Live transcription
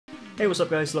Hey, what's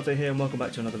up guys, Loveday here and welcome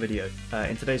back to another video.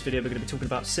 In today's video we're going to be talking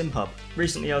about SimHub.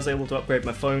 Recently I was able to upgrade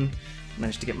my phone,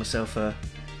 managed to get myself a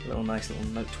nice little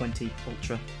Note 20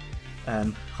 Ultra.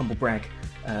 Humble brag,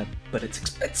 but it's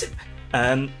expensive.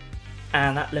 And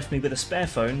that left me with a spare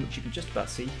phone, which you can just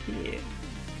about see here.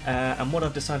 And what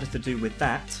I've decided to do with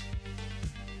that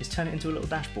is turn it into a little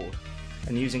dashboard.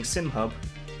 And using SimHub,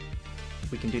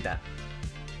 we can do that.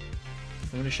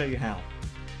 I'm going to show you how.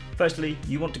 Firstly,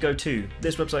 you want to go to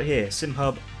this website here,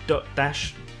 simhub-com,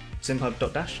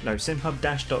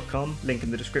 link in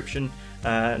the description.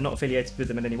 Not affiliated with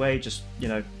them in any way, just,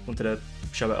 wanted to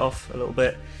show it off a little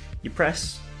bit. You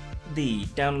press the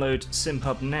download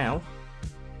SimHub now,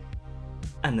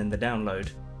 and then the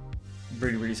download.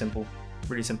 Really simple,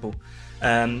 really simple.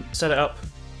 Set it up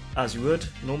as you would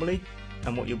normally,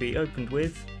 and what you'll be opened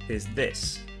with is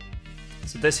this.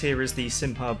 So this here is the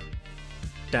SimHub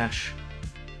dash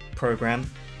program.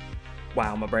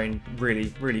 Wow, my brain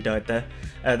really died there.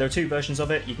 There are two versions of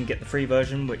it. You can get the free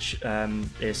version, which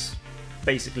is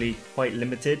basically quite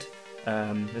limited.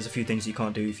 There's a few things you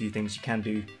can't do, a few things you can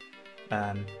do.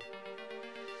 That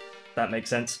makes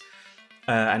sense.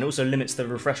 And also limits the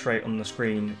refresh rate on the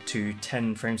screen to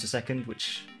 10 frames a second,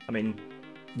 which, I mean,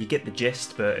 you get the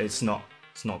gist, but it's not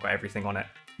got everything on it.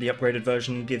 The upgraded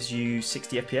version gives you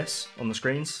 60 FPS on the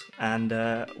screens and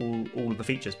all the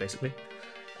features basically.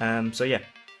 So yeah,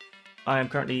 I am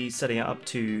currently setting it up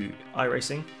to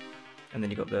Iracing, and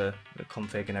then you've got the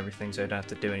config and everything, so you don't have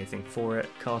to do anything for it.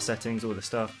 Car settings, all the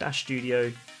stuff. Dash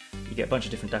Studio, you get a bunch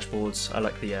of different dashboards. I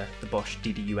like the Bosch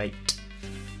DDU8.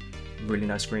 Really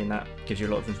nice screen, that gives you a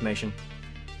lot of information.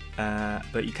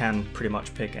 But you can pretty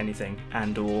much pick anything,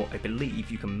 and/or I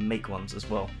believe you can make ones as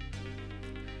well.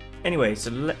 Anyway, so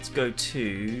let's go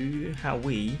to how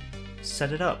we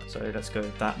set it up. So let's go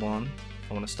with that one.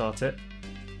 I want to start it.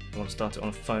 I want to start it on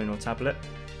a phone or tablet.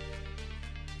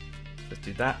 Let's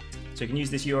do that. So you can use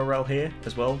this URL here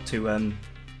as well to,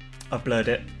 I've blurred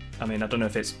it. I mean, I don't know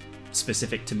if it's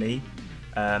specific to me,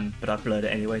 but I've blurred it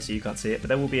anyway so you can't see it. But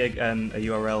there will be a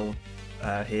URL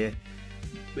here.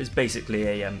 It's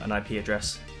basically an IP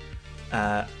address.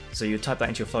 So you type that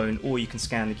into your phone, or you can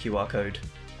scan the QR code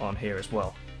on here as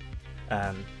well.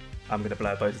 I'm going to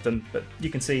blur both of them, but you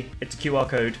can see it's a QR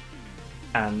code,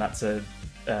 and that's a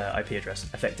IP address,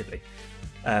 effectively.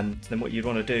 So then what you'd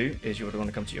want to do is you would want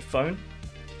to come to your phone,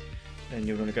 and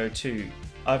you're going to go to,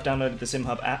 I've downloaded the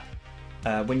SimHub app.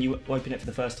 When you open it for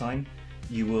the first time,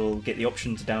 you will get the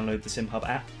option to download the SimHub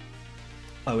app.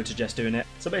 I would suggest doing it.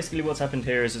 So basically what's happened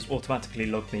here is it's automatically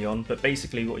logged me on, but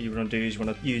basically what you want to do is you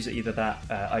want to use either that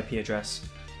IP address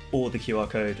or the QR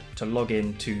code to log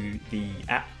in to the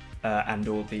app. And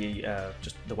or the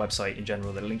just the website in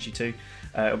general that it links you to.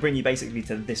 It'll bring you basically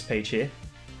to this page here,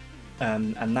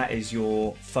 and that is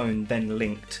your phone then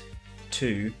linked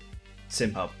to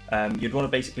SimHub. You'd want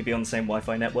to basically be on the same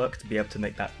Wi-Fi network to be able to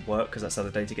make that work, because that's how the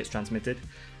data gets transmitted.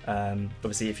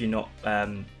 Obviously, if you've not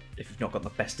got the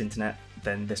best internet,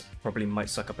 then this probably might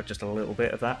suck up just a little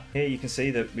bit of that. Here you can see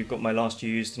that we've got my last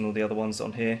used and all the other ones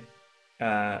on here.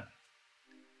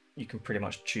 You can pretty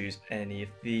much choose any of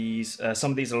these.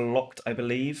 Some of these are locked, I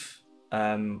believe,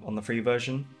 on the free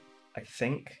version, I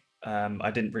think.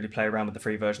 I didn't really play around with the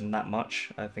free version that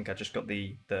much. I think I just got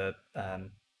the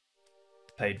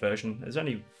paid version. It's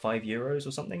only €5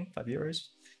 or something, €5.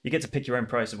 You get to pick your own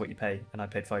price of what you pay, and I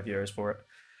paid €5 for it.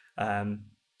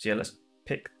 So yeah, let's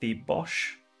pick the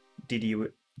Bosch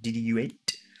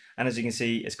DDU8. And as you can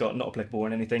see, it's got not applicable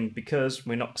on anything because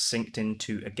we're not synced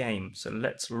into a game. So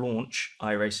let's launch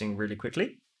Iracing really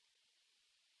quickly.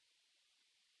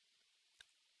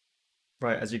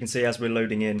 Right, as you can see, as we're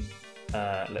loading in,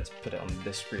 let's put it on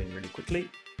this screen really quickly.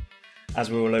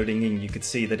 As we were loading in, you could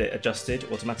see that it adjusted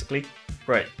automatically.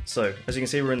 Right, so as you can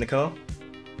see, we're in the car.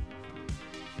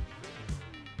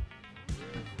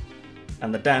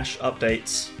 And the dash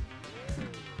updates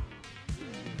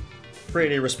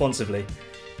pretty responsively.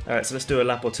 Alright, so let's do a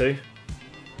lap or two.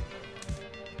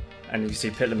 And you can see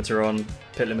pit limiter on,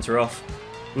 pit limiter off.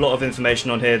 A lot of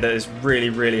information on here that is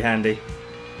really handy.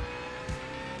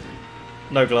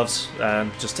 No gloves,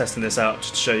 just testing this out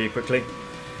just to show you quickly.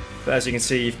 But as you can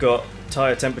see, you've got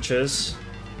tyre temperatures.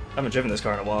 I haven't driven this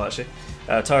car in a while actually.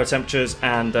 Tyre temperatures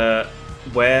and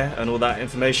wear and all that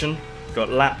information. Got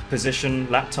lap position,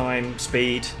 lap time,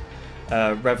 speed,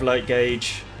 rev light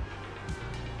gauge.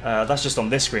 That's just on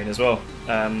this screen as well.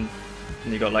 And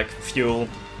you got like fuel,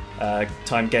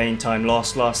 time gain, time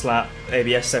lost, last lap,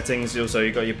 ABS settings. Also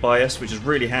you got your bias, which is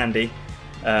really handy,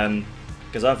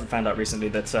 because I've found out recently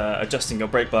that adjusting your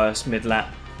brake bias mid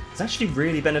lap is actually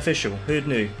really beneficial. Who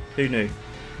knew? Who knew?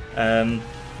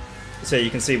 So you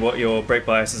can see what your brake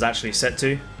bias is actually set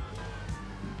to,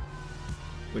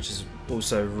 which is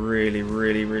also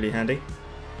really handy.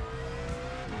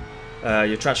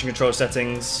 Your traction control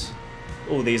settings,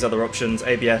 all these other options,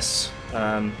 ABS,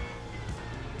 and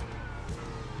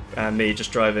me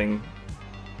just driving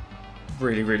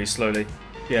really slowly.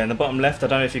 Yeah, in the bottom left, I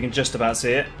don't know if you can just about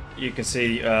see it. You can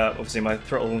see obviously my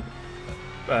throttle,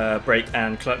 brake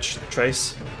and clutch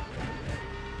trace.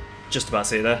 Just about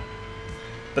see it there.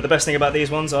 But the best thing about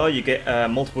these ones are you get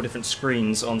multiple different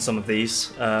screens on some of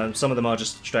these. Some of them are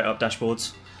just straight up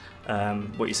dashboards.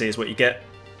 What you see is what you get.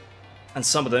 And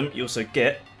some of them you also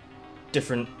get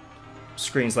different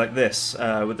screens like this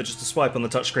with just a swipe on the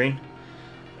touchscreen.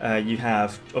 You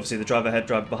have obviously the driver ahead,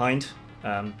 driver behind.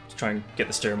 To try and get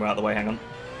the steering wheel out of the way, hang on.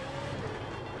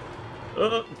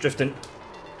 Oh, drifting.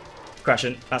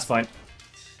 Crashing, that's fine.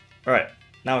 Alright,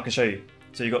 now I can show you.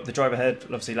 So you've got the driver head,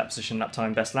 obviously lap position, lap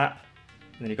time, best lap.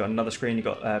 And then you've got another screen, you've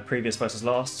got previous versus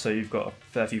last, so you've got a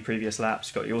fair few previous laps,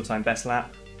 you've got your all-time best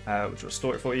lap, which will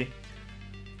store it for you.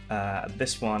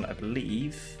 This one, I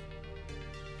believe...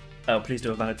 Oh, please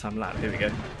do a valid time lap, here we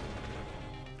go.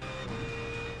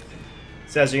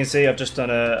 So as you can see, I've just done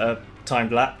a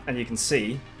timed lap, and you can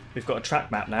see we've got a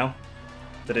track map now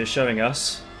that is showing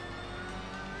us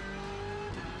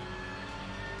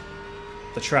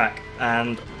the track,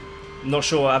 and I'm not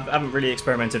sure, I haven't really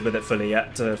experimented with it fully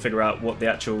yet to figure out what the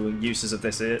actual uses of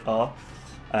this are.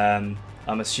 I'm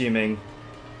assuming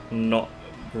not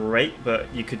great, but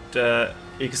you can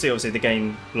see obviously the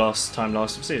game time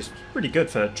lost. Obviously it's pretty good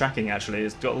for tracking actually.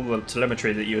 It's got all the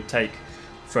telemetry that you would take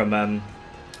from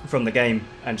the game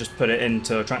and just put it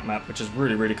into a track map, which is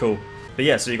really cool. But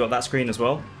yeah, so you got that screen as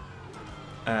well.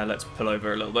 Let's pull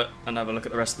over a little bit and have a look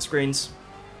at the rest of the screens.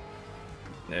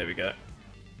 There we go.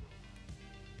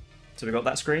 So we've got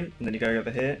that screen, and then you go over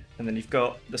here, and then you've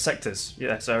got the sectors.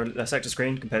 Yeah, so a sector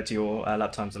screen compared to your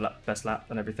lap times, the best lap,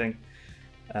 and everything.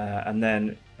 And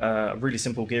then a really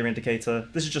simple gear indicator.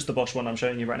 This is just the Bosch one I'm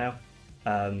showing you right now,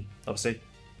 obviously.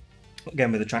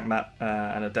 Again with a track map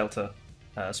and a delta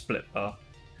split bar,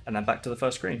 and then back to the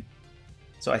first screen.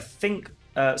 So I think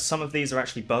some of these are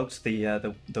actually bugged.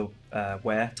 The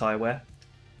wear, tyre wear,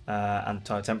 and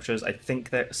tyre temperatures. I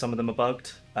think that some of them are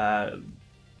bugged.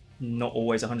 Not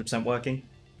always 100% working,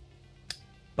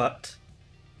 but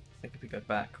I think if we go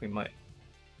back, we might.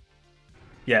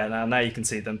 Yeah, now you can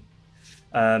see them.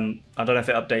 I don't know if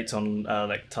it updates on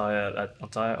like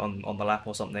on the lap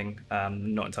or something.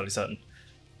 Not entirely certain,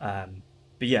 but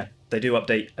yeah, they do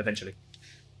update eventually.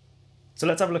 So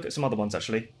let's have a look at some other ones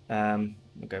actually. We'll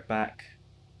go back.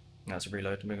 That's a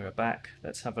reload. We'll go back.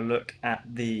 Let's have a look at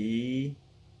the.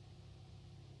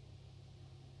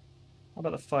 How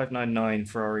about the 599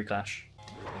 Ferrari Clash?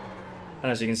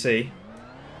 And as you can see,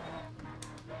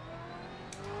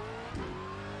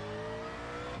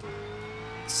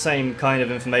 same kind of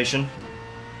information.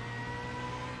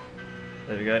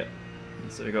 There we go.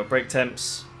 So we've got brake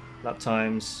temps, lap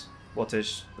times,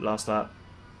 wattage, the last lap,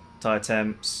 tyre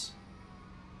temps,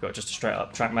 got just a straight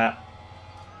up track map.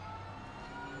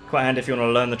 Quite handy if you want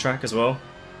to learn the track as well.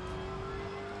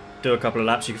 Do a couple of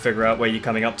laps, you can figure out where you're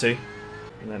coming up to.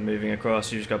 And then moving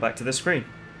across, you just go back to this screen.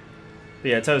 But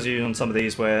yeah, it tells you on some of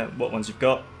these what ones you've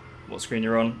got, what screen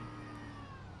you're on,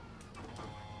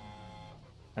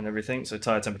 and everything. So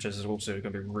tyre temperatures is also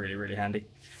going to be really handy.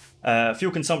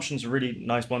 Fuel consumption is a really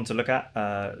nice one to look at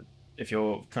if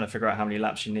you're trying to figure out how many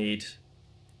laps you need,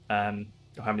 or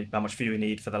how much fuel you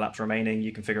need for the laps remaining.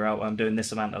 You can figure out, I'm doing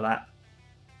this amount of lap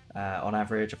on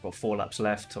average. I've got 4 laps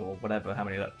left, or whatever, how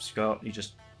many laps you got. You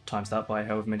just times that by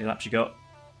however many laps you got.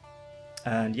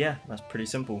 And yeah, that's pretty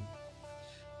simple.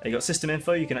 You got system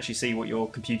info, you can actually see what your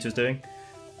computer's doing.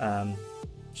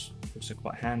 Also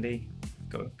quite handy.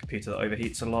 Got a computer that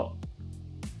overheats a lot.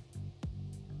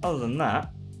 Other than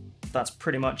that, that's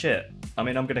pretty much it. I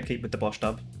mean, I'm going to keep with the Bosch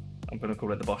dub. I'm going to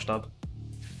call it the Bosch dub.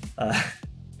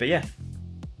 But yeah,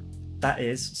 that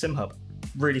is SimHub.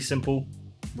 Really simple,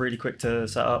 really quick to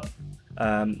set up.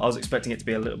 I was expecting it to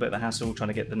be a little bit of a hassle trying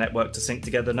to get the network to sync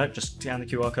together. Nope, just scan the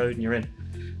QR code and you're in.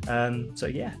 So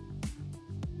yeah,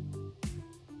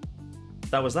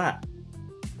 that was that.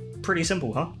 Pretty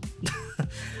simple, huh?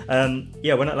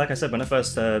 Yeah, like I said, when I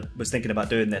first was thinking about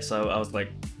doing this, I was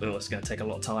like, oh, it's going to take a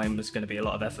lot of time, it's going to be a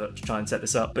lot of effort to try and set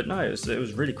this up. But no, it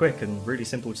was really quick and really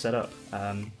simple to set up.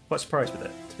 Quite surprised with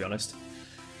it, to be honest.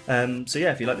 So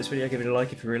yeah, if you like this video, give it a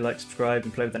like. If you really like, subscribe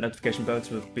and play with that notification bell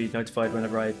to be notified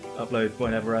whenever I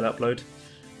upload.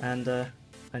 And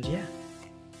yeah,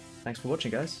 thanks for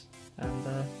watching, guys.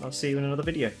 And I'll see you in another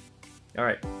video.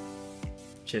 Alright,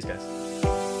 cheers guys.